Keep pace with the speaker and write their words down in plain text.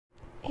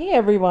Hey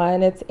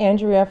everyone, it's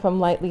Andrea from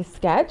Lightly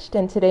Sketched,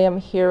 and today I'm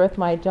here with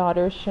my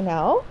daughter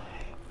Chanel,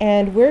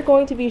 and we're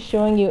going to be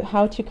showing you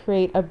how to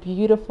create a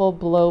beautiful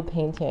blow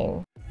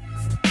painting.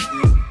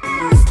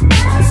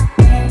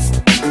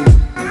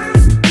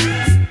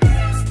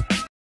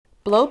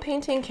 Blow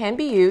painting can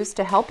be used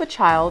to help a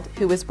child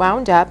who is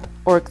wound up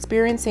or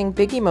experiencing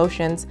big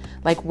emotions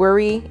like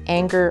worry,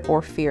 anger,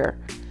 or fear.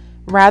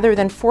 Rather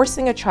than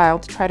forcing a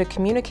child to try to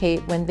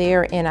communicate when they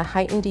are in a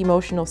heightened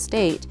emotional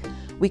state,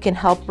 we can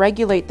help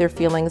regulate their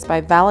feelings by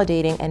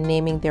validating and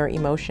naming their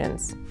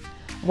emotions.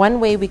 One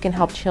way we can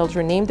help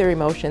children name their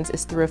emotions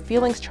is through a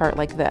feelings chart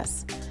like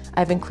this.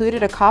 I've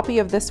included a copy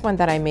of this one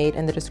that I made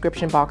in the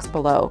description box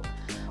below.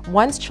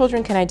 Once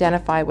children can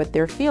identify what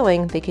they're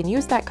feeling, they can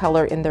use that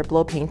color in their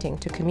blow painting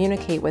to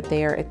communicate what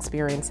they are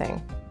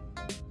experiencing.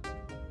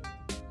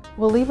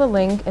 We'll leave a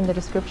link in the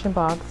description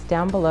box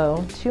down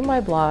below to my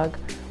blog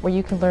where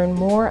you can learn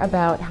more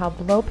about how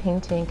blow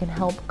painting can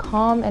help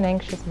calm an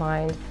anxious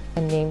mind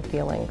and name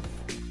feelings.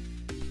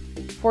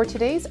 For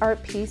today's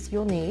art piece,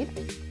 you'll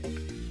need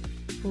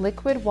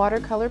liquid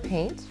watercolor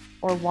paint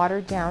or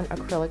watered down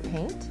acrylic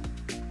paint,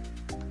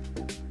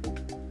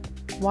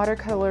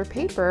 watercolor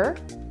paper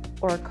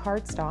or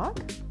cardstock,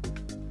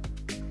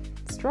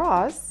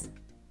 straws,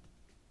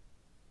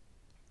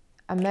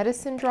 a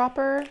medicine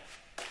dropper,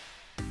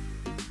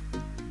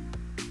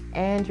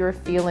 and your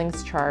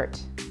feelings chart.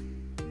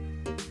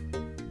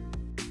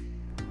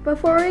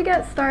 Before we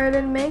get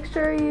started, make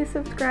sure you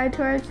subscribe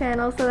to our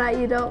channel so that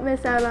you don't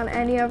miss out on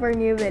any of our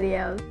new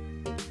videos.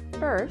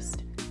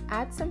 First,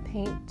 add some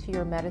paint to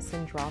your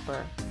medicine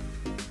dropper.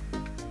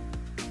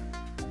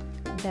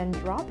 Then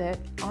drop it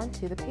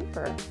onto the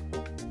paper.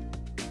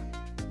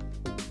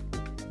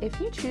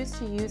 If you choose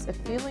to use a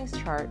feelings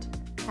chart,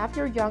 have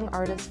your young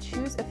artist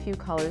choose a few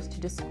colors to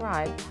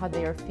describe how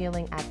they are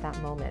feeling at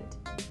that moment.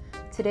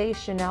 Today,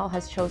 Chanel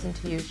has chosen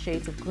to use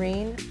shades of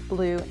green,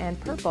 blue, and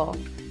purple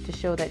to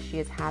show that she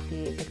is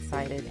happy,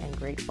 excited, and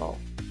grateful.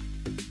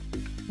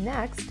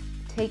 Next,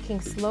 taking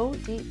slow,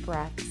 deep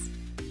breaths,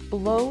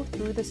 blow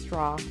through the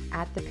straw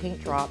at the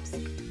paint drops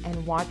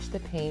and watch the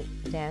paint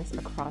dance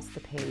across the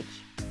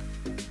page.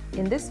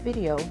 In this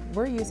video,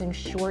 we're using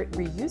short,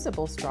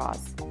 reusable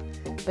straws,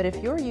 but if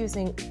you're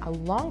using a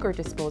longer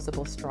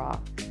disposable straw,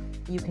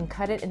 you can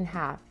cut it in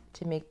half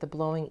to make the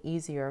blowing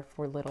easier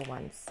for little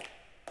ones.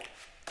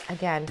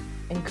 Again,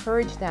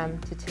 encourage them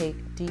to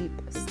take deep,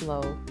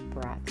 slow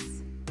breaths.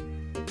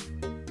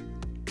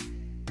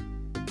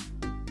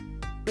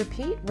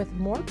 Repeat with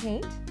more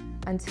paint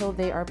until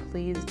they are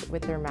pleased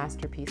with their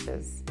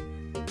masterpieces.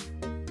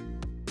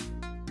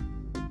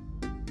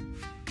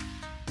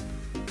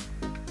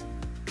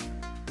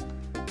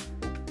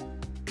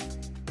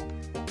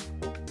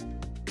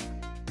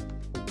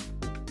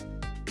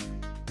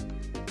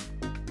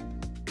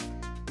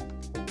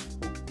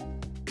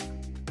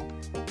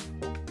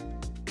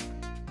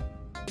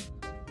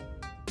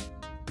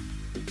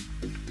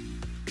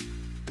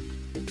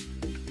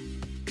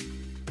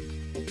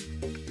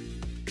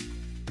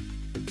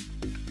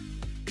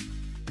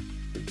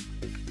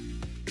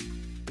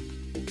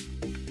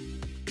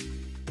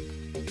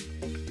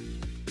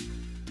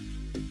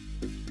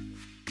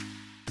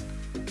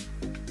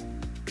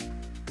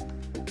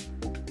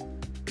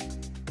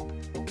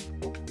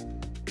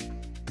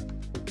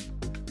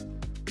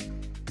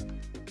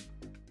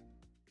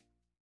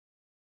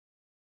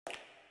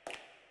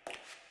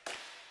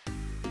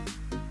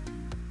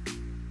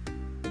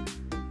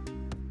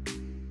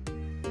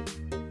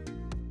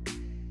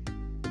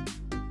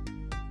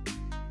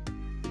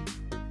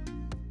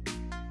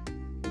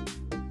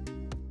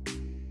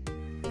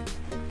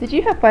 Did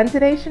you have fun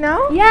today,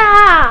 Chanel?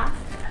 Yeah!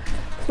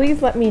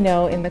 Please let me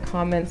know in the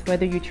comments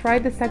whether you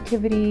tried this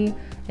activity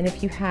and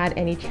if you had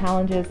any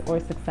challenges or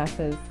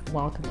successes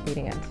while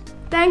completing it.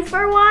 Thanks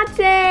for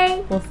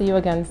watching! We'll see you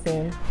again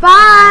soon.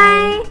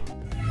 Bye!